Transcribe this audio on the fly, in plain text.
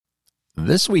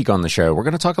This week on the show, we're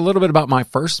going to talk a little bit about my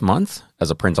first month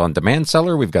as a print-on-demand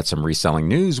seller. We've got some reselling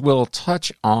news. We'll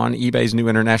touch on eBay's new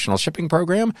international shipping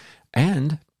program,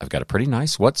 and I've got a pretty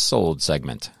nice What's Sold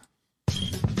segment.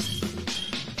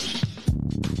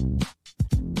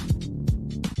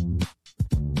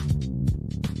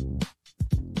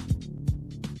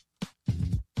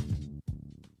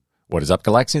 What is up,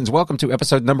 Galaxians? Welcome to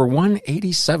episode number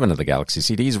 187 of the Galaxy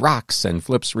CDs, Rocks, and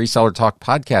Flips Reseller Talk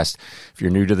podcast. If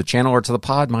you're new to the channel or to the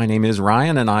pod, my name is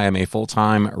Ryan, and I am a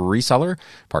full-time reseller,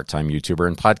 part-time YouTuber,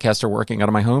 and podcaster working out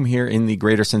of my home here in the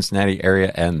greater Cincinnati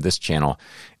area, and this channel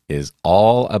is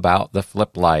all about the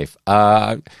flip life.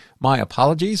 My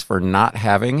apologies for not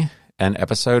having an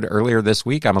episode earlier this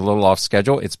week. I'm a little off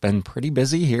schedule. It's been pretty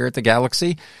busy here at the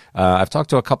Galaxy. I've talked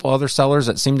to a couple other sellers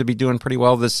that seem to be doing pretty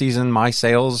well this season. My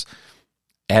sales,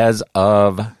 as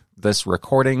of this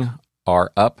recording,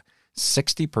 are up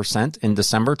 60% in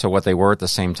December to what they were at the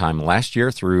same time last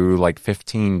year through like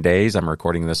 15 days. I'm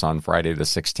recording this on Friday the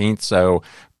 16th, so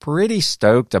pretty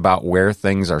stoked about where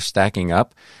things are stacking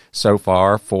up so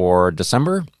far for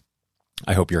December.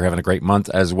 I hope you're having a great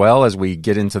month as well as we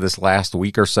get into this last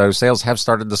week or so. Sales have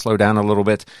started to slow down a little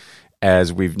bit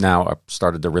as we've now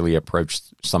started to really approach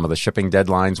some of the shipping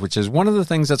deadlines, which is one of the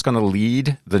things that's going to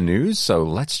lead the news. So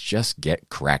let's just get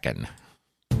cracking.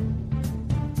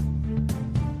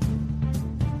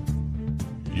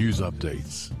 News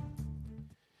updates.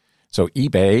 So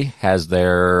eBay has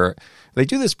they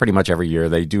do this pretty much every year.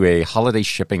 They do a holiday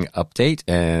shipping update,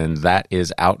 and that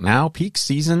is out now. Peak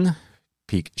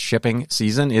shipping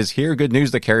season is here. Good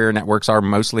news, the carrier networks are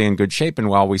mostly in good shape, and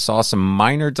while we saw some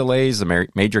minor delays, the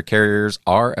major carriers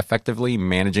are effectively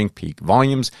managing peak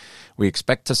volumes. We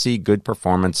expect to see good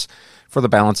performance for the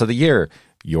balance of the year.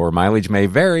 Your mileage may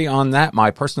vary on that.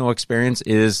 My personal experience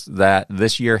is that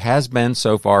this year has been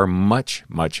so far much,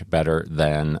 much better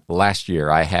than last year.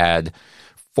 I had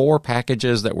 4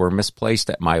 packages that were misplaced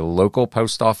at my local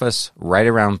post office right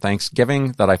around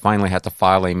Thanksgiving that I finally had to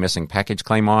file a missing package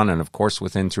claim on. And of course,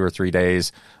 within 2 or 3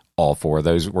 days, all 4 of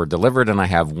those were delivered. And I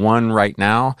have one right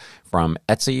now from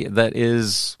Etsy that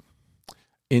is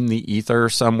in the ether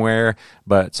somewhere.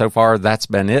 But so far, that's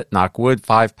been it. Knock wood,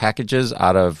 5 packages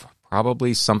out of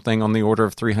probably something on the order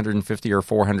of 350 or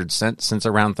 400 cents since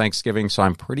around Thanksgiving. So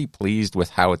I'm pretty pleased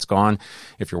with how it's gone.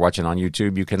 If you're watching on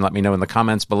YouTube, you can let me know in the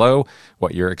comments below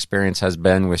what your experience has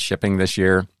been with shipping this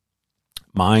year.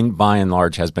 Mine, by and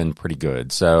large, has been pretty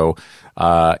good. So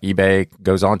eBay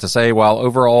goes on to say, while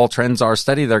overall trends are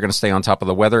steady, they're going to stay on top of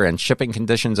the weather and shipping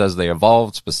conditions as they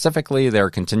evolve. Specifically, they're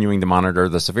continuing to monitor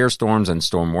the severe storms and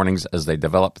storm warnings as they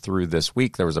develop through this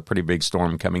week. There was a pretty big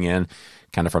storm coming in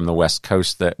kind of from the West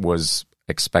Coast that was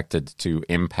expected to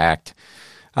impact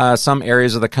some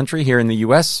areas of the country here in the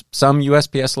U.S. Some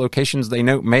USPS locations, they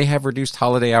note, may have reduced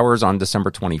holiday hours on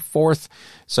December 24th.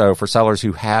 So for sellers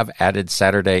who have added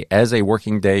Saturday as a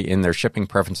working day in their shipping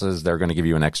preferences, they're going to give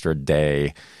you an extra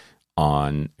day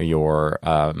on your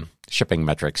shipping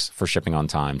metrics for shipping on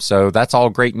time. So that's all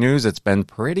great news. It's been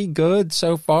pretty good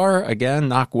so far. Again,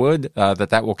 knock wood,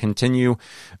 that will continue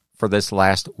for this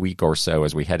last week or so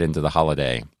as we head into the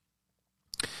holiday.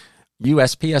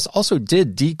 USPS also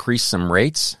did decrease some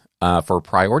rates for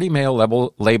priority mail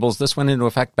labels. This went into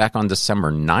effect back on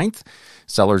December 9th.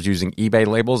 Sellers using eBay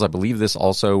labels, I believe this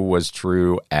also was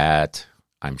true at,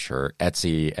 I'm sure,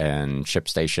 Etsy and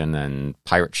ShipStation and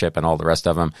Pirate Ship and all the rest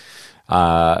of them.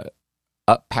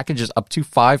 Packages up to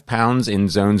 5 pounds in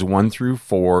zones 1 through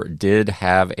 4 did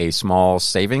have a small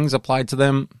savings applied to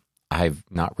them. I've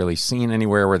not really seen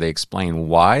anywhere where they explain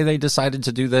why they decided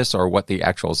to do this or what the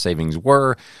actual savings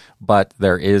were, but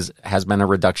there has been a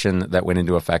reduction that went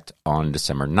into effect on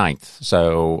December 9th.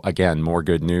 So again, more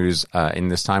good news in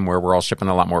this time where we're all shipping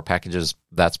a lot more packages.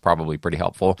 That's probably pretty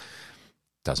helpful.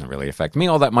 Doesn't really affect me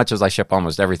all that much as I ship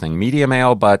almost everything media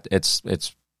mail, but it's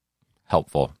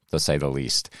helpful to say the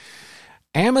least.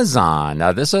 Amazon.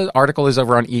 This article is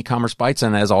over on E-Commerce Bytes,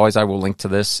 and as always, I will link to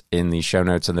this in the show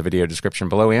notes and the video description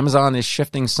below. Amazon is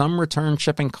shifting some return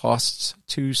shipping costs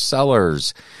to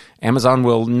sellers. Amazon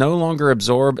will no longer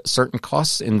absorb certain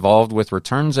costs involved with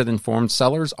returns, it informed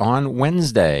sellers on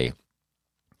Wednesday.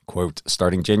 Quote,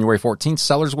 starting January 14th,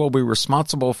 sellers will be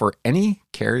responsible for any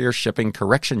carrier shipping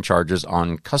correction charges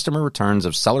on customer returns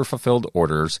of seller-fulfilled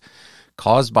orders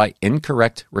caused by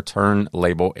incorrect return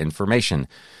label information.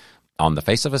 On the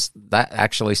face of it, that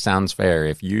actually sounds fair.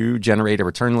 If you generate a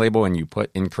return label and you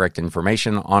put incorrect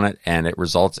information on it and it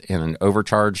results in an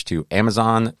overcharge to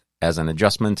Amazon as an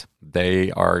adjustment,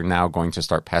 they are now going to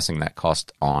start passing that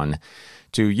cost on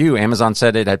To you, Amazon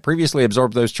said it had previously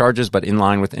absorbed those charges, but in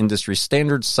line with industry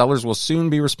standards, sellers will soon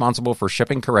be responsible for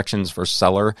shipping corrections for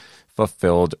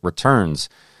seller-fulfilled returns.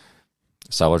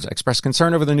 Sellers expressed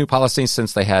concern over the new policy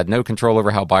since they had no control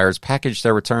over how buyers packaged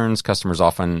their returns. Customers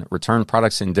often return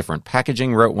products in different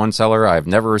packaging, wrote one seller. I have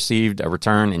never received a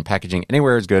return in packaging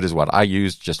anywhere as good as what I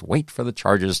used. Just wait for the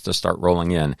charges to start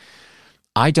rolling in.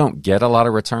 I don't get a lot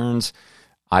of returns.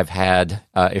 I've had,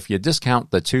 if you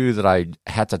discount the 2 that I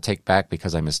had to take back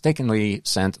because I mistakenly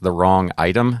sent the wrong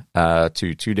item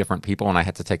to 2 different people and I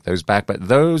had to take those back, but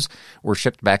those were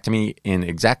shipped back to me in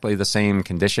exactly the same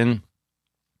condition,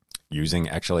 using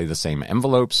actually the same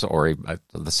envelopes or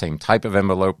the same type of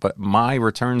envelope, but my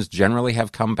returns generally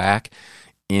have come back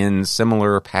in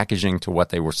similar packaging to what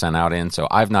they were sent out in, so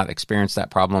I've not experienced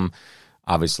that problem.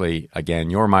 Obviously,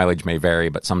 again, your mileage may vary,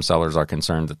 but some sellers are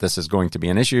concerned that this is going to be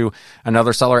an issue.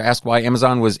 Another seller asked why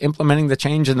Amazon was implementing the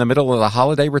change in the middle of the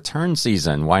holiday return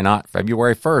season. Why not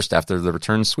February 1st after the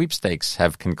return sweepstakes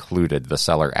have concluded, the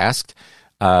seller asked.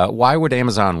 Why would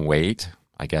Amazon wait,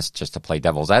 I guess just to play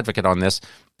devil's advocate on this,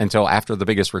 until after the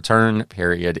biggest return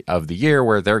period of the year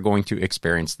where they're going to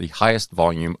experience the highest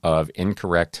volume of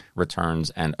incorrect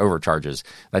returns and overcharges?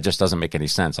 That just doesn't make any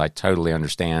sense. I totally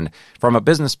understand. From a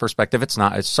business perspective, it's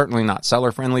certainly not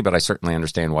seller friendly, but I certainly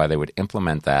understand why they would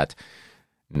implement that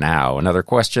now. Another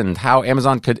question, how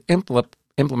Amazon could implement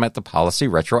the policy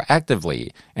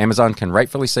retroactively. Amazon can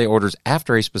rightfully say orders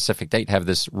after a specific date have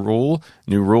this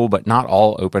new rule, but not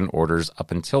all open orders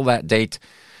up until that date.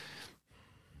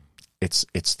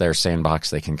 It's their sandbox.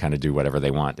 They can kind of do whatever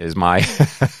they want, is my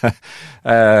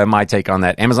my take on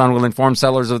that. Amazon will inform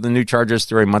sellers of the new charges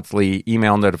through a monthly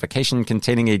email notification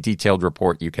containing a detailed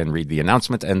report. You can read the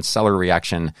announcement and seller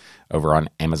reaction over on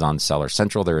Amazon Seller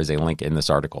Central. There is a link in this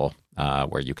article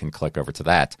where you can click over to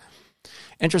that.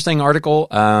 Interesting article.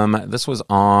 This was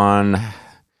on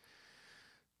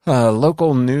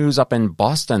local news up in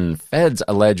Boston. Feds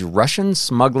allege Russian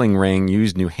smuggling ring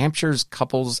used New Hampshire's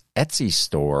couple's Etsy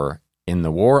store in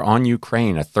the war on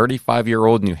Ukraine. A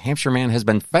 35-year-old New Hampshire man has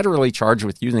been federally charged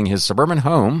with using his suburban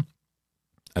home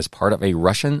as part of a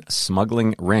Russian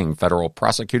smuggling ring. Federal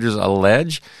prosecutors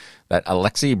allege that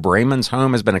Alexei Brayman's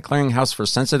home has been a clearinghouse for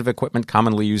sensitive equipment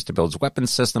commonly used to build weapons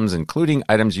systems, including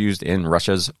items used in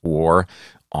Russia's war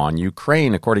on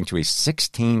Ukraine. According to a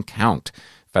 16-count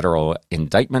federal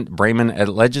indictment, Brayman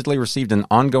allegedly received an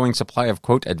ongoing supply of,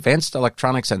 quote, advanced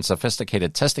electronics and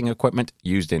sophisticated testing equipment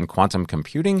used in quantum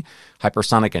computing,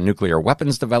 hypersonic and nuclear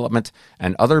weapons development,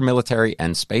 and other military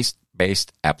and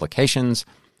space-based applications.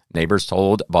 Neighbors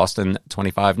told Boston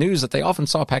 25 News that they often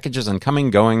saw packages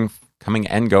coming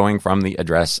and going from the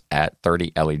address at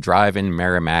 30 Ellie Drive in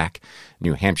Merrimack,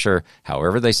 New Hampshire.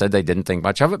 However, they said they didn't think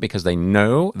much of it because they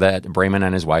know that Brayman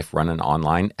and his wife run an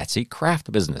online Etsy craft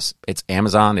business. It's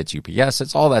Amazon, it's UPS,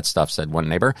 it's all that stuff, said one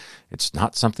neighbor. It's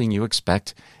not something you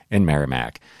expect in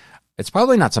Merrimack. It's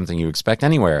probably not something you expect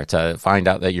anywhere, to find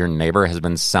out that your neighbor has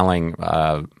been selling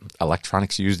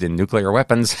electronics used in nuclear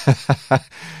weapons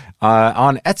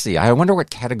on Etsy. I wonder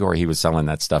what category he was selling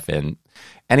that stuff in.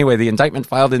 Anyway, the indictment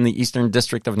filed in the Eastern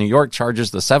District of New York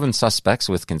charges the 7 suspects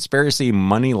with conspiracy,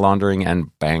 money laundering,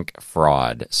 and bank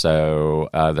fraud. So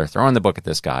they're throwing the book at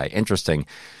this guy. Interesting.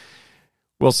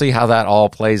 We'll see how that all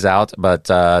plays out, but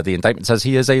the indictment says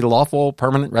he is a lawful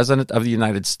permanent resident of the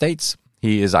United States.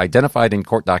 He is identified in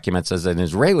court documents as an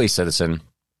Israeli citizen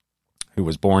who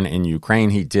was born in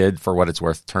Ukraine. He did, for what it's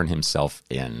worth, turn himself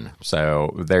in.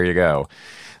 So there you go.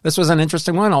 This was an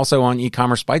interesting one. Also on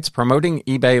e-commerce bites, promoting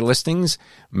eBay listings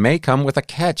may come with a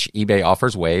catch. eBay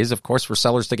offers ways, of course, for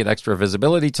sellers to get extra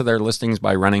visibility to their listings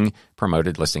by running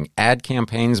promoted listing ad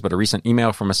campaigns. But a recent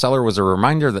email from a seller was a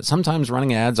reminder that sometimes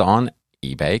running ads on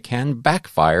eBay can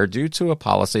backfire due to a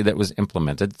policy that was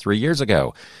implemented 3 years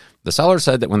ago. The seller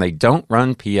said that when they don't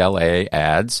run PLA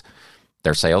ads,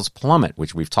 their sales plummet,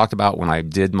 which we've talked about when I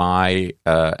did my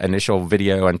initial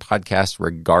video and podcast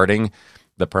regarding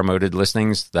the promoted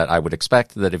listings, that I would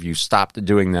expect that if you stopped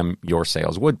doing them, your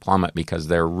sales would plummet because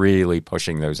they're really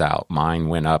pushing those out. Mine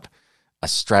went up a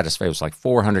stratosphere. It was like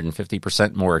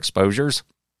 450% more exposures.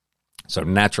 So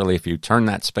naturally, if you turn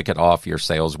that spigot off, your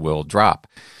sales will drop.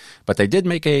 But they did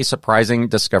make a surprising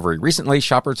discovery recently.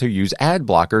 Shoppers who use ad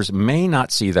blockers may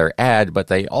not see their ad, but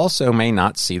they also may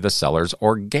not see the seller's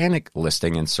organic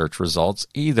listing in search results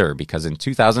either, because in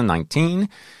 2019,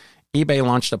 eBay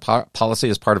launched a policy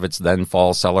as part of its then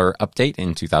fall seller update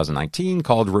in 2019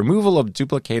 called Removal of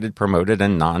Duplicated Promoted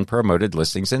and Non-Promoted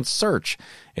Listings in Search.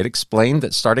 It explained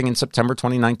that starting in September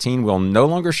 2019, we'll no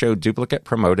longer show duplicate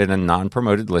promoted and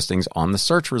non-promoted listings on the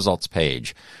search results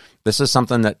page. This is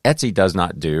something that Etsy does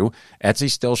not do. Etsy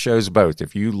still shows both.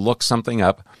 If you look something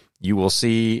up, you will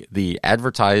see the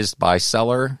advertised by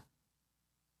seller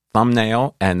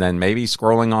thumbnail, and then maybe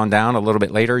scrolling on down a little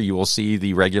bit later, you will see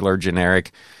the regular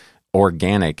generic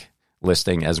organic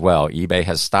listing as well. eBay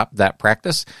has stopped that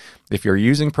practice. If you're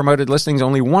using promoted listings,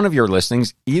 only one of your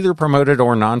listings, either promoted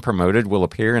or non-promoted, will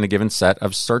appear in a given set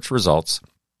of search results,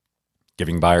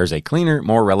 giving buyers a cleaner,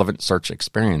 more relevant search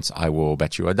experience. I will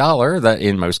bet you $1 that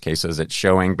in most cases it's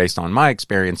showing, based on my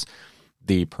experience,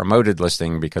 the promoted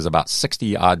listing, because about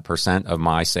 60% of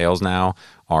my sales now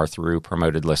are through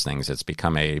promoted listings. It's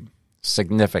become a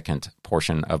significant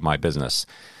portion of my business.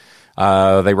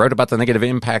 They wrote about the negative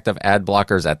impact of ad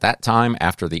blockers at that time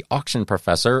after the auction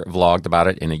professor vlogged about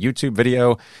it in a YouTube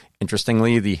video.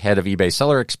 Interestingly, the head of eBay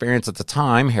seller experience at the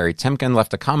time, Harry Temkin,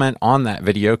 left a comment on that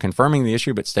video confirming the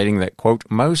issue, but stating that, quote,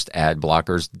 most ad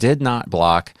blockers did not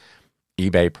block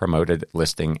eBay promoted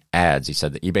listing ads. He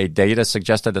said the eBay data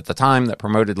suggested at the time that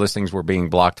promoted listings were being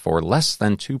blocked for less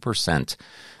than 2%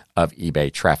 of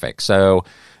eBay traffic. So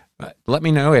let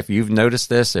me know if you've noticed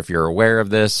this, if you're aware of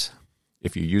this.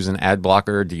 If you use an ad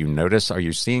blocker, do you notice, are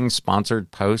you seeing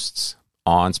sponsored posts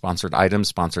on sponsored items,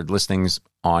 sponsored listings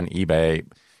on eBay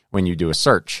when you do a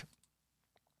search?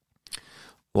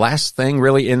 Last thing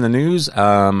really in the news,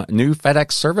 new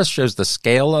FedEx service shows the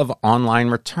scale of online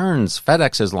returns.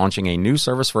 FedEx is launching a new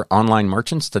service for online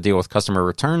merchants to deal with customer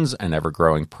returns, an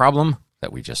ever-growing problem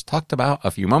that we just talked about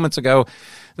a few moments ago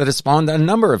that has spawned a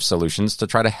number of solutions to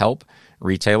try to help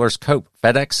retailers cope.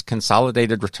 FedEx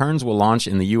Consolidated Returns will launch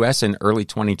in the U.S. in early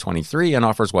 2023 and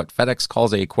offers what FedEx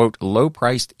calls a, quote,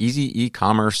 low-priced, easy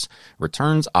e-commerce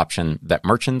returns option that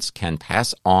merchants can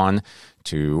pass on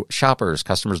to shoppers.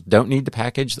 Customers don't need to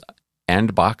package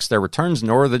and box their returns,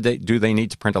 nor do they need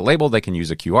to print a label. They can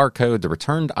use a QR code. The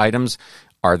returned items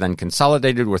are then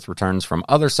consolidated with returns from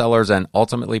other sellers and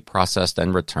ultimately processed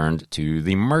and returned to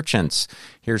the merchants.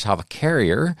 Here's how the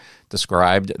carrier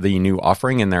described the new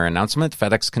offering in their announcement.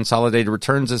 FedEx Consolidated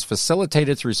Returns is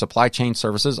facilitated through supply chain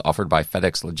services offered by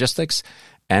FedEx Logistics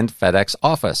and FedEx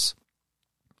Office.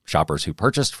 Shoppers who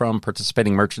purchased from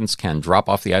participating merchants can drop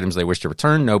off the items they wish to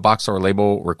return. No box or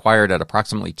label required at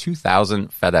approximately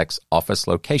 2,000 FedEx Office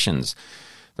locations.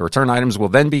 The return items will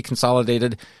then be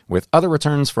consolidated with other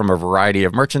returns from a variety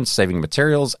of merchants, saving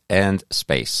materials and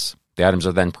space. The items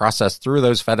are then processed through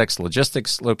those FedEx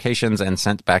Logistics locations and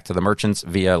sent back to the merchants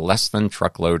via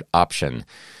less-than-truckload option.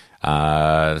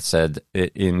 Said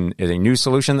in a new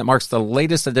solution that marks the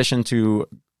latest addition to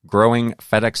growing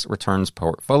FedEx Returns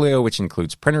portfolio, which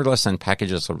includes printerless and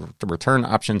packages of return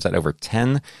options at over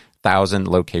 10,000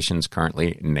 locations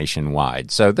currently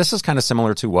nationwide. So this is kind of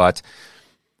similar to what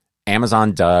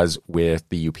Amazon does with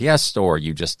the UPS store.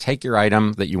 You just take your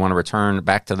item that you want to return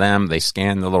back to them. They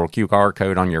scan the little QR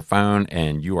code on your phone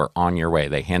and you are on your way.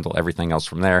 They handle everything else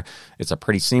from there. It's a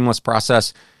pretty seamless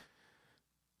process.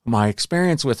 My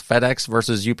experience with FedEx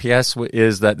versus UPS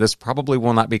is that this probably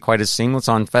will not be quite as seamless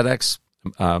on FedEx.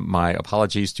 My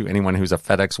apologies to anyone who's a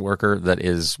FedEx worker that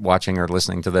is watching or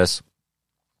listening to this.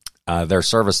 Their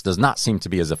service does not seem to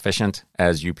be as efficient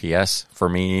as UPS for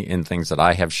me in things that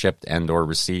I have shipped and or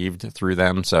received through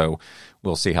them. So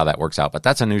we'll see how that works out. But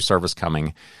that's a new service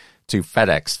coming to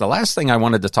FedEx. The last thing I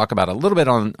wanted to talk about a little bit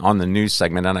on the news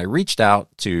segment, and I reached out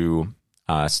to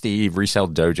Steve, Resale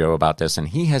Dojo, about this, and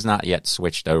he has not yet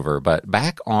switched over. But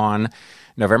back on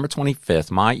November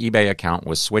 25th, my eBay account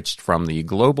was switched from the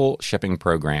global shipping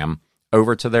program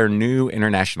over to their new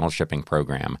international shipping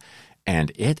program.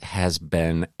 And it has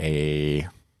been a,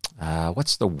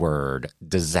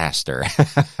 disaster.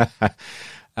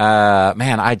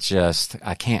 Man, I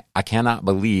cannot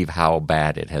believe how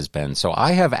bad it has been. So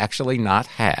I have actually not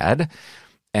had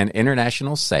an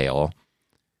international sale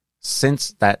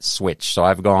since that switch. So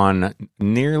I've gone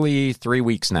nearly 3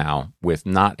 weeks now with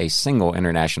not a single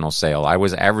international sale. I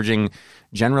was averaging,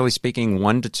 generally speaking,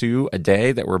 1 to 2 a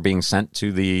day that were being sent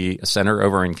to the center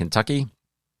over in Kentucky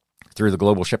through the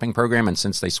global shipping program. And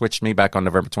since they switched me back on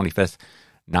November 25th,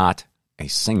 not a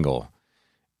single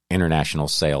international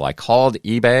sale. I called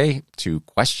eBay to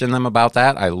question them about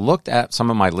that. I looked at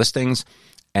some of my listings,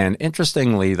 and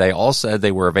interestingly, they all said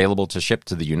they were available to ship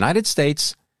to the United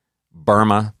States,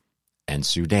 Burma, and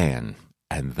Sudan.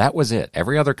 And that was it.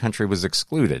 Every other country was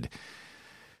excluded.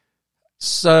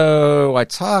 So I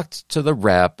talked to the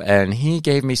rep, and he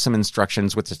gave me some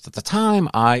instructions, which at the time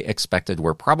I expected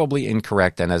were probably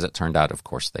incorrect. And as it turned out, of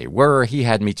course, they were. He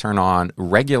had me turn on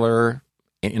regular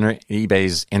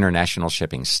eBay's international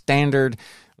shipping standard.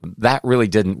 That really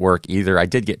didn't work either. I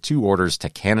did get 2 orders to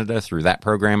Canada through that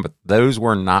program, but those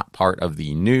were not part of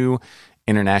the new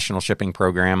international shipping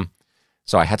program.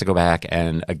 So I had to go back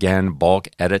and again bulk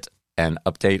edit and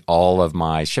update all of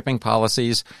my shipping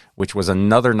policies, which was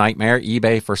another nightmare.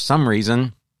 eBay, for some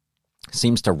reason,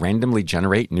 seems to randomly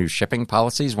generate new shipping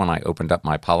policies when I opened up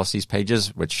my policies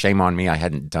pages, which shame on me, I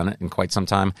hadn't done it in quite some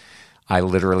time. I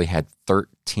literally had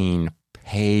 13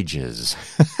 pages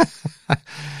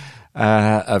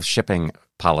of shipping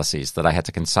policies that I had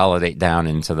to consolidate down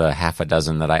into the half a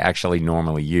dozen that I actually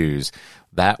normally use.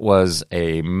 That was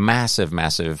a massive,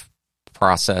 massive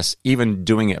process, even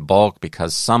doing it bulk,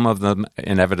 because some of them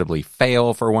inevitably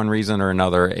fail for one reason or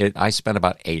another. I spent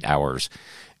about 8 hours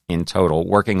in total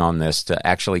working on this to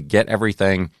actually get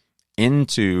everything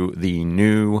into the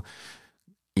new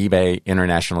eBay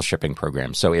international shipping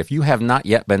program. So if you have not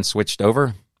yet been switched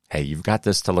over, hey, you've got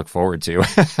this to look forward to.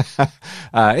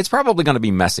 It's probably going to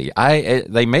be messy.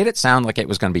 They made it sound like it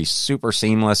was going to be super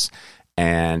seamless,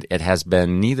 and it has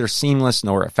been neither seamless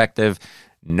nor effective.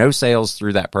 No sales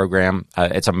through that program.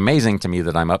 It's amazing to me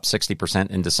that I'm up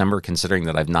 60% in December, considering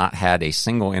that I've not had a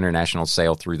single international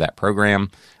sale through that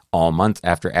program all month,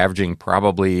 after averaging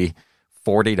probably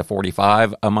 40 to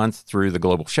 45 a month through the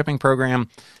global shipping program.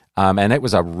 And it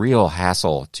was a real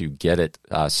hassle to get it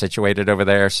situated over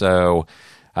there. So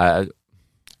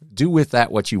do with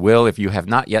that what you will. If you have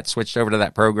not yet switched over to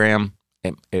that program,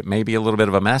 it may be a little bit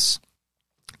of a mess.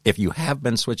 If you have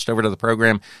been switched over to the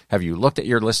program, have you looked at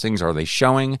your listings? Are they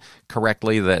showing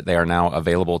correctly that they are now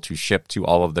available to ship to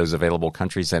all of those available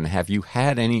countries? And have you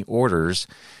had any orders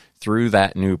through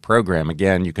that new program?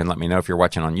 Again, you can let me know if you're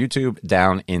watching on YouTube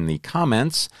down in the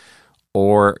comments,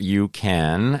 or you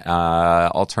can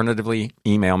alternatively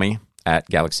email me at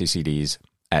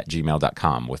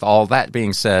galaxycds@gmail.com. With all that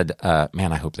being said,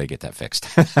 man, I hope they get that fixed.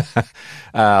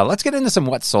 Let's get into some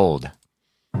what's sold.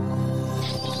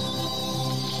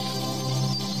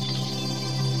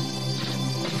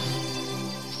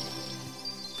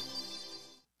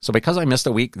 So because I missed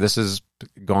a week, this is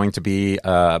going to be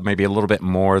maybe a little bit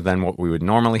more than what we would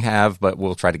normally have, but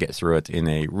we'll try to get through it in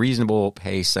a reasonable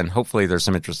pace, and hopefully there's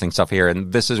some interesting stuff here.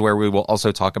 And this is where we will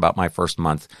also talk about my first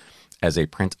month as a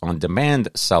print-on-demand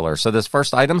seller. So this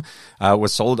first item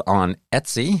was sold on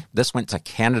Etsy. This went to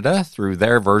Canada through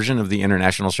their version of the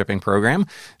international shipping program,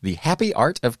 The Happy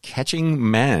Art of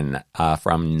Catching Men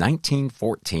from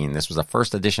 1914. This was a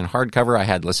first edition hardcover I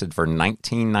had listed for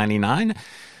 $19.99.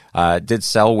 Did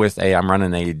sell with I'm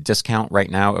running a discount right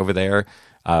now over there,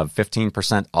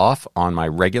 15% off on my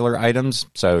regular items.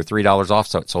 So $3 off.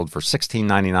 So it sold for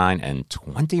 $16.99 and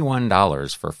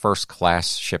 $21 for first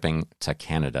class shipping to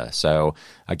Canada. So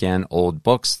again, old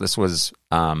books. This was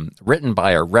written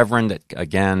by a reverend.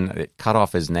 It cut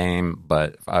off his name,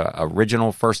 but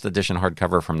original first edition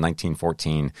hardcover from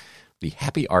 1914, The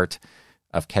Happy Art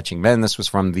of Catching Men. This was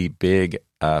from the big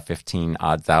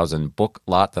 15-odd thousand book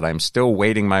lot that I'm still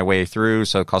wading my way through,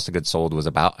 so cost of goods sold was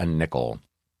about a nickel.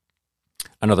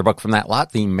 Another book from that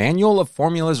lot, The Manual of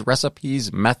Formulas,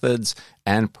 Recipes, Methods,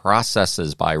 and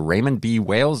Processes by Raymond B.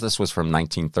 Wales. This was from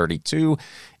 1932.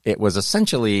 It was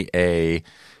essentially a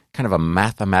kind of a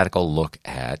mathematical look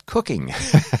at cooking.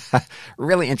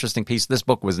 Really interesting piece. This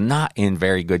book was not in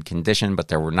very good condition, but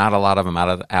there were not a lot of them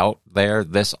out there.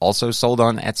 This also sold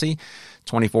on Etsy.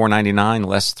 $24.99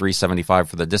 less $3.75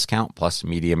 for the discount plus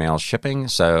media mail shipping.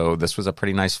 So this was a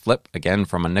pretty nice flip, again,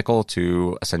 from a nickel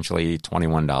to essentially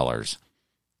 $21.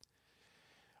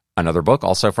 Another book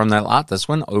also from that lot, this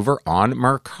one over on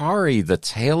Mercari, The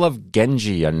Tale of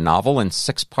Genji, a novel in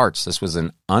 6 parts. This was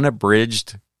an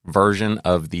unabridged version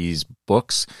of these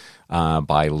books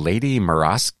by Lady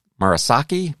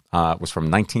Murasaki. It was from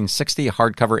 1960, a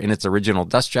hardcover in its original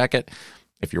dust jacket.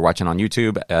 If you're watching on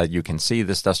YouTube, you can see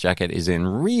this dust jacket is in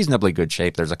reasonably good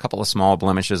shape. There's a couple of small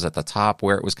blemishes at the top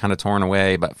where it was kind of torn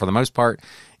away, but for the most part,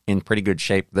 in pretty good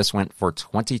shape. This went for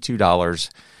 $22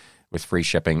 with free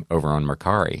shipping over on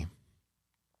Mercari.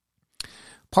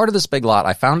 Part of this big lot,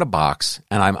 I found a box,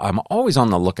 and I'm always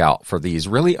on the lookout for these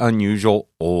really unusual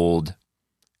old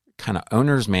kind of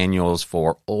owner's manuals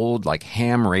for old like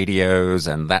ham radios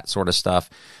and that sort of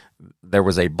stuff. There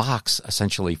was a box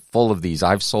essentially full of these.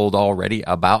 I've sold already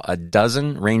about a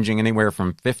dozen, ranging anywhere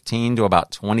from $15 to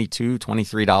about $22,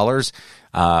 $23.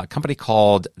 A company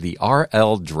called the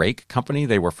R.L. Drake Company.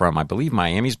 They were from, I believe,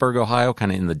 Miamisburg, Ohio,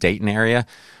 kind of in the Dayton area.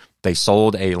 They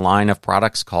sold a line of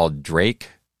products called Drake.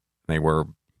 They were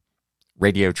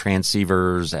radio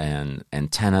transceivers and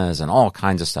antennas and all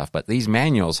kinds of stuff. But these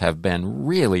manuals have been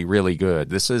really, really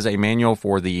good. This is a manual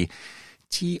for the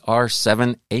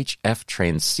TR7HF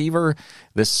transceiver.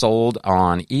 This sold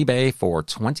on eBay for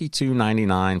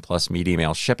 $22.99 plus media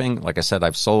mail shipping. Like I said,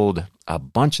 I've sold a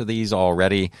bunch of these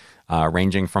already,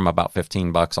 ranging from about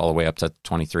 $15 all the way up to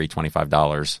 $23,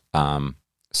 $25.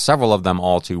 several of them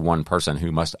all to one person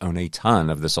who must own a ton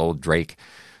of this old Drake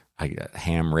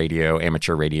ham radio,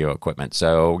 amateur radio equipment.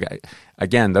 So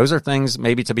again, those are things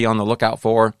maybe to be on the lookout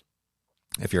for.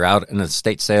 If you're out in an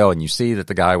estate sale and you see that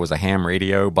the guy was a ham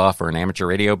radio buff or an amateur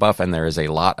radio buff and there is a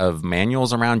lot of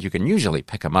manuals around, you can usually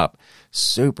pick them up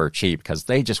super cheap because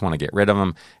they just want to get rid of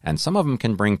them, and some of them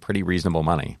can bring pretty reasonable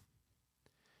money.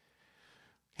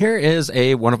 Here is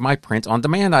one of my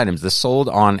print-on-demand items. This sold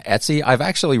on Etsy. I've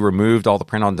actually removed all the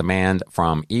print-on-demand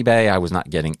from eBay. I was not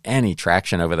getting any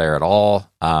traction over there at all,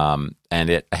 and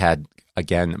it had,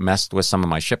 again, messed with some of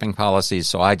my shipping policies,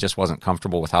 so I just wasn't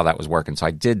comfortable with how that was working. So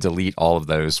I did delete all of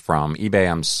those from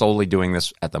eBay. I'm solely doing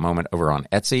this at the moment over on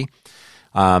Etsy.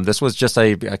 This was just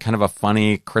a kind of a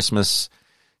funny Christmas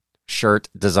shirt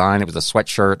design. It was a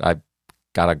sweatshirt. I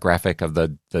got a graphic of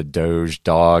the Doge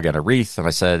dog and a wreath, and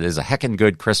I said, "It's a heckin'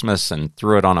 good Christmas," and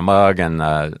threw it on a mug and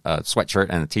a sweatshirt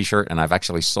and a t-shirt, and I've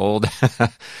actually sold a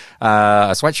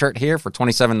sweatshirt here for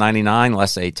 $27.99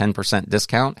 less a 10%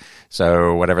 discount.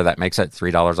 So whatever that makes it,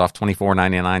 $3 off,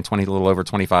 $24.99, a little over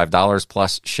 $25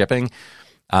 plus shipping.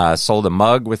 Sold a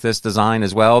mug with this design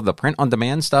as well. The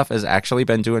print-on-demand stuff has actually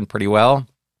been doing pretty well.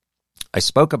 I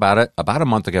spoke about it about a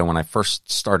month ago when I first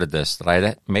started this, that I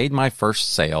had made my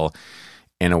first sale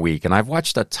in a week. And I've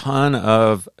watched a ton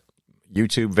of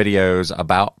YouTube videos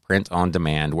about print on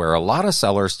demand where a lot of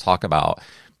sellers talk about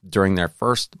during their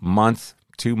first month,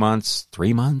 2 months,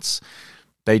 3 months,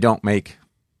 they don't make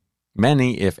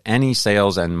many, if any,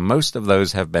 sales, and most of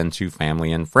those have been to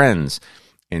family and friends.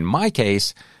 In my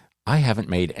case, I haven't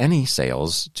made any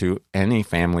sales to any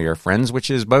family or friends,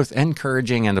 which is both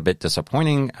encouraging and a bit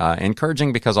disappointing.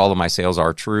 Encouraging because all of my sales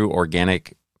are true,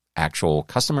 organic, actual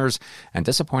customers, and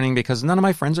disappointing because none of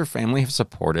my friends or family have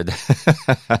supported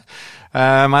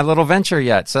my little venture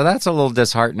yet. So that's a little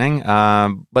disheartening.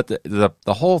 But the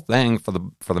whole thing for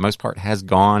the most part has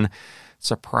gone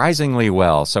surprisingly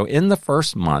well. So in the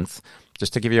first month,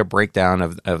 just to give you a breakdown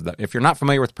of if you're not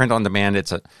familiar with print on demand,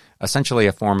 it's essentially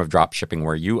a form of drop shipping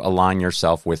where you align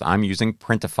yourself with, I'm using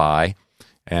Printify,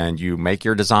 and you make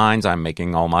your designs. I'm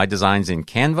making all my designs in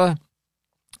Canva.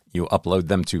 You upload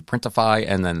them to Printify,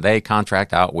 and then they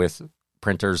contract out with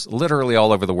printers literally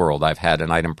all over the world. I've had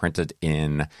an item printed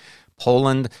in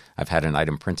Poland. I've had an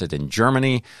item printed in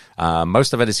Germany.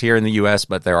 Most of it is here in the U.S.,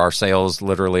 but there are sales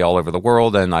literally all over the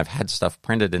world, and I've had stuff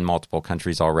printed in multiple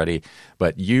countries already.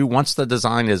 But once the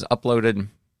design is uploaded,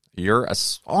 you're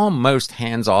almost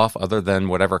hands-off other than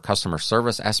whatever customer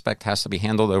service aspect has to be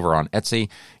handled over on Etsy.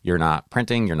 You're not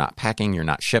printing, you're not packing, you're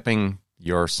not shipping.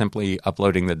 You're simply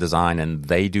uploading the design, and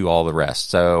they do all the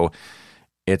rest. So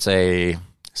it's a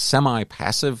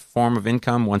semi-passive form of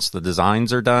income once the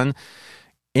designs are done.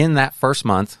 In that first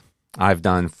month, I've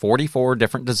done 44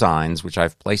 different designs, which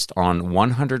I've placed on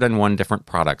 101 different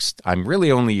products. I'm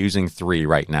really only using 3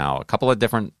 right now. A couple of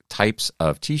different types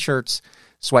of T-shirts,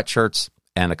 sweatshirts,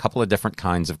 and a couple of different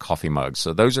kinds of coffee mugs.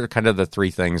 So those are kind of the 3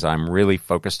 things I'm really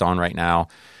focused on right now: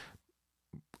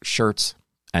 shirts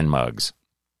and mugs.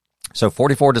 So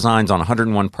 44 designs on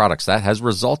 101 products. That has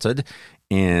resulted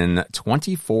in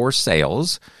 24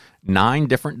 sales. 9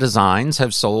 different designs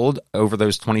have sold over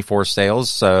those 24 sales.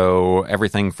 So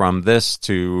everything from this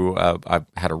to I've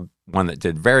had one that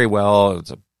did very well.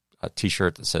 It's a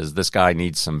T-shirt that says, "This guy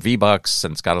needs some V-Bucks,"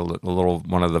 and it's got a little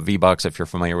one of the V-Bucks if you're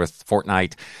familiar with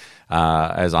Fortnite.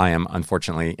 As I am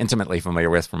unfortunately intimately familiar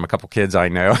with from a couple kids I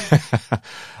know.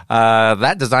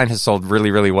 That design has sold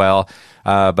really, really well.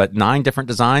 But 9 different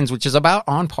designs, which is about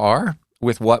on par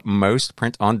with what most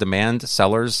print-on-demand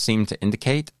sellers seem to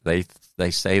indicate. They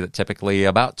say that typically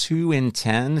about 2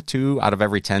 out of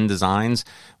every 10 designs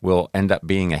will end up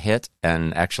being a hit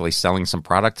and actually selling some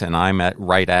product, and I'm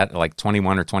right at like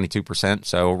 21 or 22%,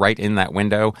 so right in that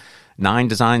window. 9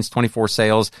 designs, 24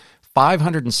 sales,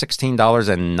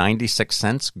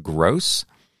 $516.96 gross.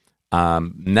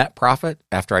 Net profit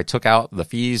after I took out the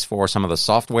fees for some of the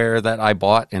software that I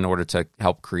bought in order to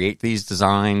help create these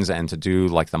designs and to do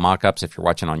like the mock-ups. If you're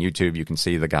watching on YouTube, you can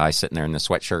see the guy sitting there in the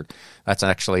sweatshirt. That's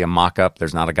actually a mock-up.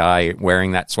 There's not a guy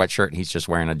wearing that sweatshirt. He's just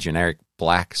wearing a generic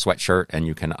black sweatshirt, and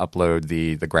you can upload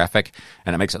the graphic,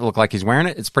 and it makes it look like he's wearing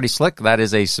it. It's pretty slick. That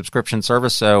is a subscription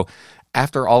service. So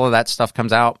after all of that stuff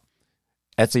comes out,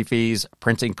 Etsy fees,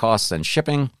 printing costs, and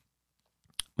shipping,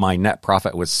 my net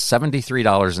profit was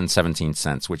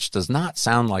 $73.17, which does not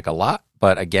sound like a lot,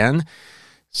 but again,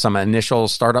 some initial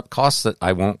startup costs that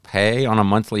I won't pay on a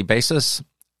monthly basis.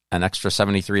 An extra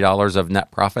 $73 of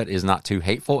net profit is not too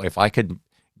hateful. If I could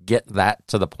get that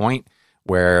to the point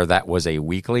where that was a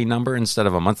weekly number instead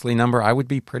of a monthly number, I would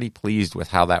be pretty pleased with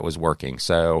how that was working.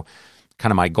 So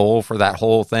kind of my goal for that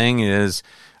whole thing is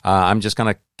I'm just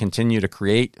going to continue to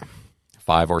create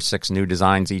 5 or 6 new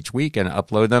designs each week and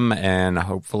upload them, and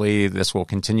hopefully this will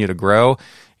continue to grow.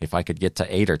 If I could get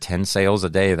to 8 or 10 sales a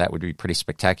day, that would be pretty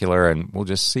spectacular, and we'll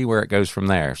just see where it goes from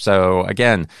there. So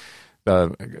again,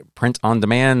 the print on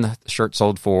demand shirt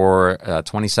sold for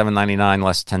 $27.99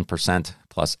 less 10%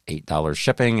 plus $8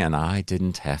 shipping, and I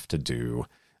didn't have to do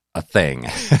a thing.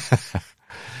 Still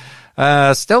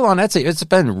on Etsy. It's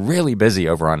been really busy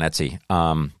over on Etsy.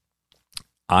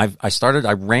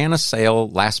 I ran a sale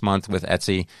last month with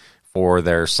Etsy for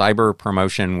their cyber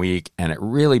promotion week, and it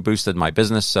really boosted my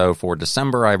business. So for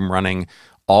December, I'm running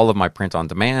all of my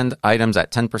print-on-demand items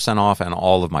at 10% off and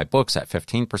all of my books at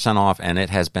 15% off, and it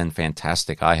has been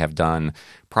fantastic. I have done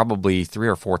probably 3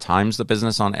 or 4 times the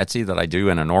business on Etsy that I do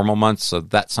in a normal month, so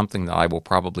that's something that I will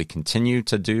probably continue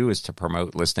to do, is to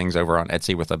promote listings over on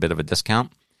Etsy with a bit of a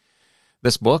discount.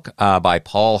 This book by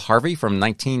Paul Harvey from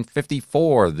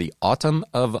 1954, The Autumn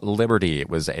of Liberty. It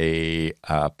was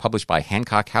published by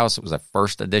Hancock House. It was a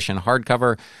first edition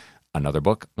hardcover. Another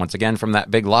book, once again, from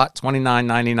that big lot,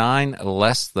 $29.99,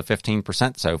 less the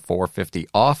 15%, so $4.50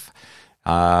 off.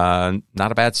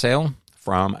 Not a bad sale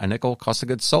from a nickel cost of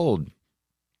goods sold.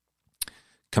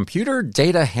 Computer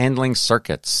Data Handling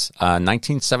Circuits,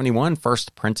 1971,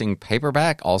 first printing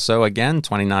paperback. Also, again,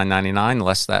 $29.99,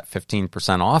 less that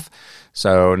 15% off.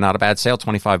 So not a bad sale,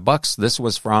 $25. This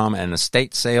was from an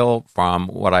estate sale from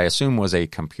what I assume was a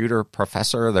computer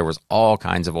professor. There was all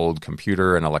kinds of old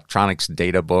computer and electronics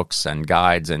data books and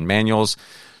guides and manuals.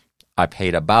 I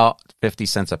paid about 50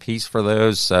 cents a piece for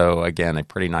those. So again, a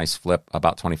pretty nice flip,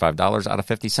 about $25 out of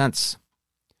 50 cents.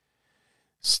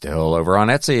 Still over on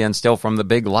Etsy and still from the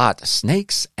big lot,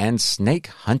 Snakes and Snake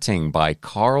Hunting by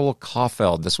Carl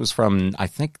Caulfield. This was from, I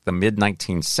think, the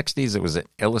mid-1960s. It was an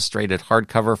illustrated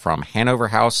hardcover from Hanover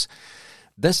House.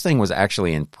 This thing was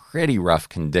actually in pretty rough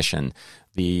condition.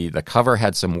 The cover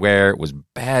had some wear. It was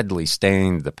badly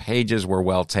stained. The pages were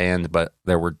well tanned, but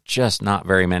there were just not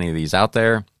very many of these out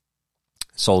there.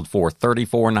 Sold for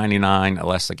 $34.99,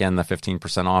 less, again, the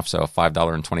 15% off, so a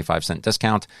 $5.25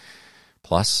 discount,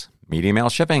 plus media mail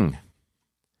shipping.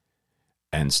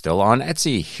 And still on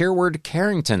Etsy, Hereward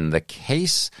Carrington, The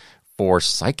Case for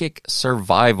Psychic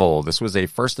Survival. This was a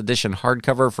first edition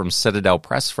hardcover from Citadel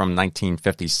Press from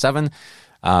 1957.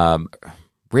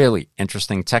 Really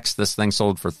interesting text. This thing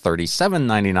sold for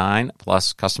 $37.99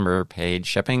 plus customer paid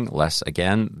shipping, less,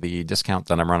 again, the discount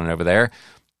that I'm running over there.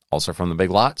 Also from the big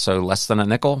lot, so less than a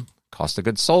nickel, cost of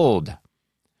goods sold.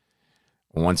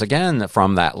 Once again,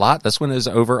 from that lot, this one is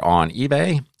over on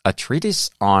eBay. A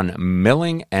Treatise on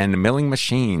Milling and Milling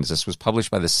Machines. This was published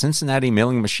by the Cincinnati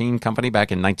Milling Machine Company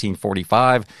back in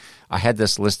 1945. I had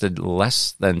this listed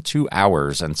less than 2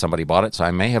 hours, and somebody bought it, so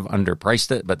I may have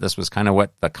underpriced it, but this was kind of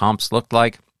what the comps looked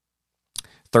like.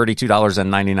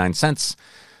 $32.99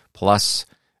 plus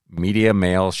media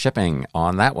mail shipping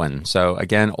on that one. So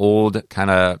again, old kind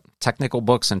of technical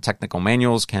books and technical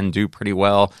manuals can do pretty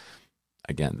well.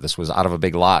 Again, this was out of a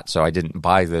big lot, so I didn't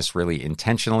buy this really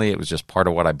intentionally. It was just part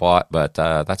of what I bought, but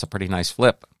that's a pretty nice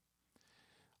flip.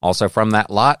 Also from that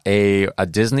lot, a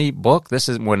Disney book. This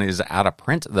one is out of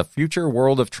print, The Future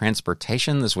World of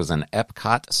Transportation. This was an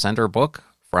Epcot Center book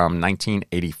from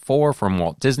 1984 from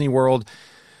Walt Disney World.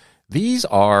 These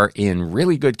are in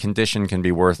really good condition, can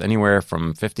be worth anywhere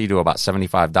from $50 to about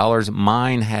 $75.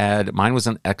 Mine was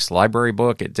an ex-library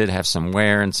book. It did have some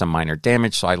wear and some minor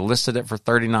damage, so I listed it for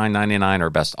 $39.99 or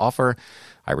best offer.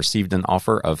 I received an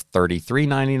offer of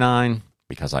 $33.99.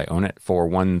 Because I own it for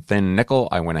one thin nickel,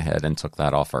 I went ahead and took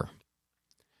that offer.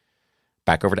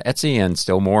 Back over to Etsy and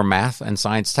still more math and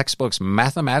science textbooks.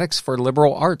 Mathematics for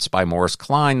Liberal Arts by Morris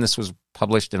Klein. This was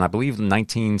published in, I believe, the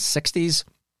 1960s.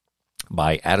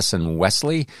 By Addison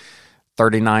Wesley,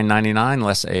 $39.99,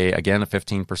 less a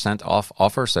 15% off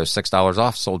offer, so $6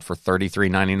 off, sold for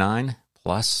 $33.99,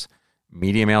 plus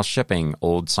media mail shipping.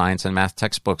 Old science and math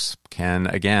textbooks can,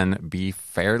 again, be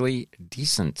fairly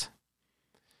decent.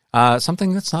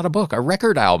 Something that's not a book, a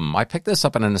record album. I picked this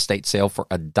up in an estate sale for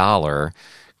 $1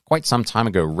 quite some time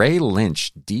ago. Ray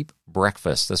Lynch, Deep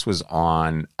Breakfast. This was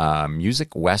on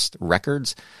Music West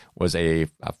Records. Was a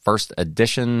first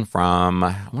edition from,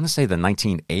 I want to say, the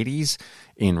 1980s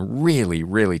in really,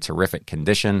 really terrific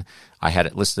condition. I had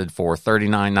it listed for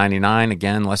 $39.99.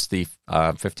 Again, less the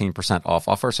 15% off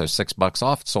offer, so $6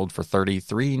 off. It sold for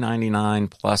 $33.99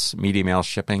 plus media mail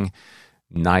shipping.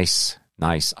 Nice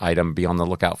item. Be on the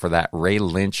lookout for that. Ray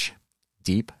Lynch,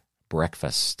 Deep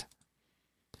Breakfast.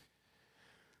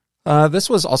 This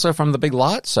was also from the Big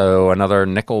Lot, so another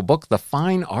nickel book, The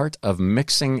Fine Art of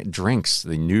Mixing Drinks,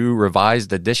 the new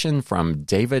revised edition from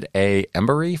David A.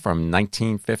 Embury from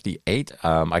 1958.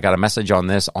 I got a message on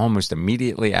this almost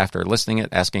immediately after listing it,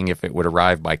 asking if it would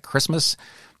arrive by Christmas.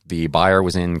 The buyer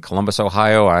was in Columbus,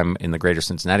 Ohio. I'm in the greater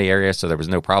Cincinnati area, so there was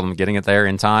no problem getting it there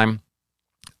in time.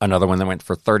 Another one that went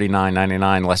for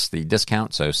 $39.99 less the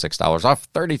discount, so $6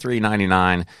 off,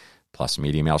 $33.99 plus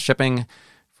media mail shipping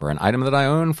for an item that I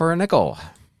own for a nickel.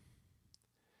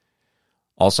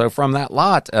 Also from that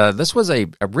lot, this was a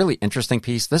really interesting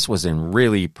piece. This was in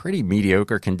really pretty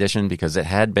mediocre condition because it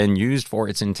had been used for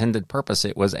its intended purpose.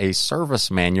 It was a service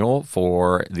manual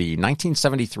for the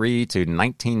 1973 to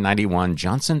 1991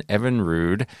 Johnson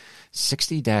Evinrude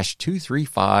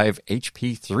 60-235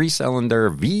 HP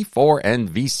 3-cylinder V4 and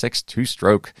V6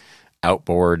 two-stroke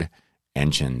outboard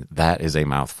engine. That is a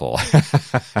mouthful.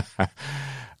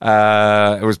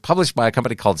 It was published by a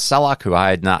company called Selloc, who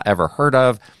I had not ever heard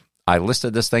of. I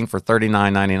listed this thing for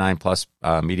 $39.99 plus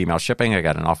media mail shipping. I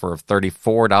got an offer of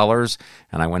 $34,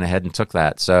 and I went ahead and took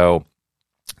that. So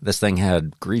this thing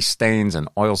had grease stains and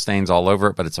oil stains all over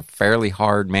it, but it's a fairly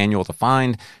hard manual to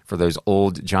find for those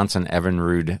old Johnson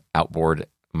Evinrude outboard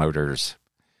motors,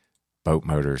 boat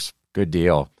motors. Good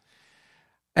deal.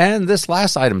 And this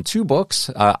last item, 2 books.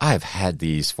 I've had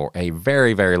these for a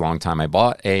very, very long time. I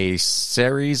bought a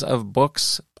series of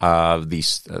books.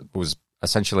 These was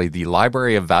essentially the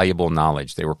Library of Valuable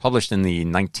Knowledge. They were published in the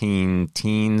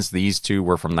 19-teens. These 2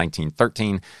 were from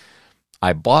 1913.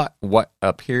 I bought what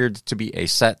appeared to be a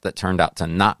set that turned out to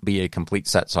not be a complete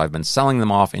set, so I've been selling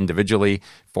them off individually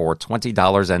for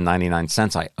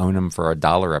 $20.99. I own them for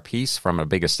 $1 a piece from a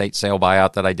big estate sale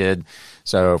buyout that I did.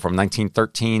 So from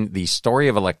 1913, The Story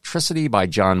of Electricity by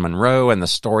John Monroe and The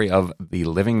Story of the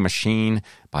Living Machine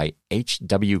by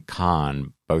H.W.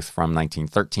 Kahn, both from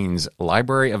 1913's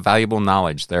Library of Valuable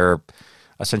Knowledge. They're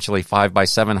essentially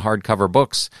 5x7 hardcover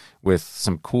books with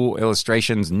some cool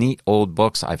illustrations, neat old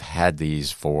books. I've had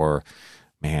these for,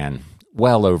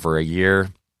 well over a year.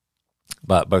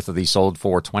 But both of these sold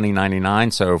for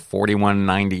 $20.99, so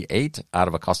 $41.98 out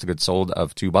of a cost of goods sold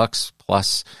of $2,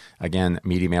 plus, again,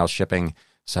 media mail shipping.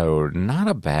 So not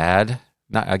a bad,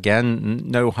 no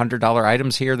 $100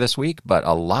 items here this week, but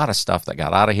a lot of stuff that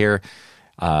got out of here.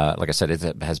 Like I said,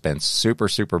 it has been super,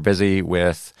 super busy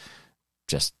with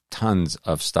just tons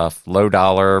of stuff, low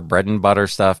dollar, bread and butter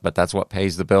stuff, but that's what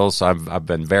pays the bills. So I've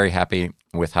been very happy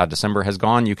with how December has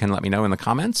gone. You can let me know in the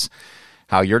comments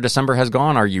how your December has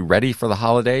gone. Are you ready for the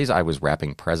holidays? I was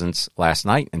wrapping presents last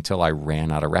night until I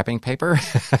ran out of wrapping paper.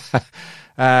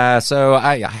 So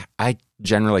I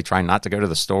generally try not to go to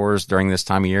the stores during this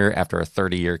time of year after a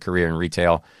 30-year career in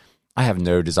retail. I have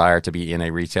no desire to be in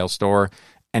a retail store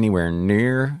anywhere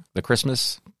near the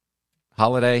Christmas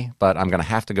holiday, but I'm going to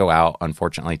have to go out,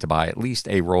 unfortunately, to buy at least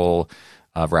a roll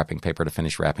of wrapping paper to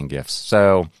finish wrapping gifts.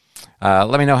 So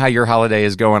let me know how your holiday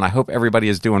is going. I hope everybody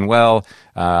is doing well.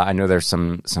 I know there's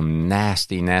some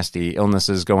nasty, nasty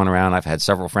illnesses going around. I've had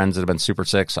several friends that have been super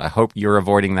sick, so I hope you're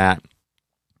avoiding that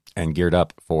and geared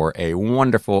up for a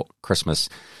wonderful Christmas.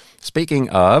 Speaking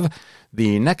of,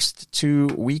 the next 2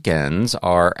 weekends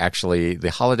are actually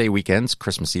the holiday weekends,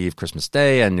 Christmas Eve, Christmas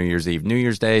Day, and New Year's Eve, New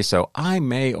Year's Day. So I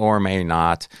may or may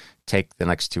not take the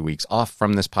next 2 weeks off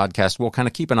from this podcast. We'll kind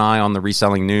of keep an eye on the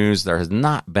reselling news. There has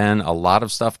not been a lot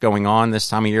of stuff going on this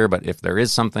time of year, but if there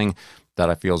is something that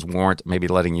I feel is warrant maybe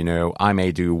letting you know, I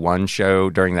may do 1 show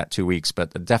during that 2 weeks,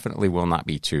 but definitely will not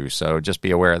be 2. So just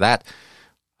be aware of that.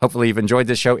 Hopefully you've enjoyed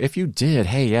this show. If you did,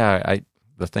 hey,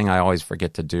 the thing I always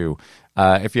forget to do.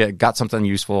 If you got something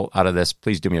useful out of this,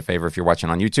 please do me a favor if you're watching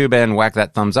on YouTube and whack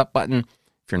that thumbs up button.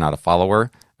 If you're not a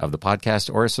follower of the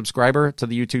podcast or a subscriber to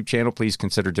the YouTube channel, please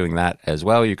consider doing that as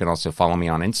well. You can also follow me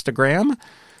on Instagram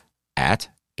at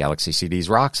Galaxy CDs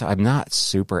Rocks. I'm not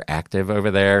super active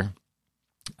over there.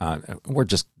 We're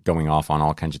just going off on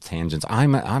all kinds of tangents.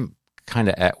 I'm kind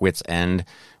of at wit's end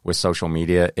with social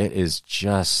media. It is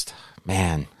just,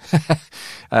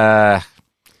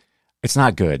 it's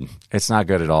not good. It's not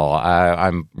good at all.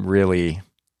 I'm really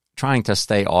trying to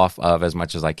stay off of as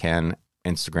much as I can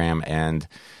Instagram and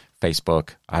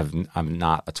Facebook. I'm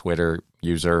not a Twitter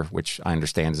user, which I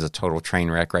understand is a total train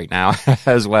wreck right now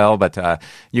as well. But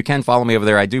you can follow me over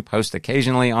there. I do post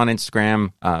occasionally on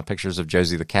Instagram pictures of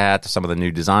Josie the cat, some of the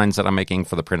new designs that I'm making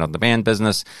for the print-on-demand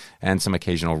business, and some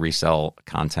occasional resell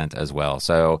content as well.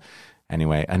 So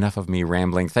anyway, enough of me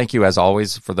rambling. Thank you, as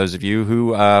always, for those of you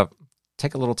who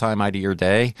take a little time out of your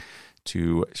day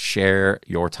to share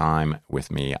your time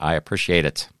with me. I appreciate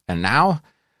it. And now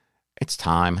it's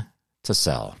time to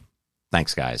sell.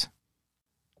 Thanks, guys.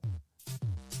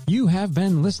 You have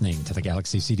been listening to the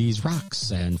Galaxy CDs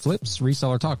Rocks and Flips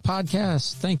Reseller Talk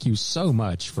podcast. Thank you so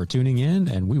much for tuning in,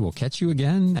 and we will catch you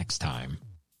again next time.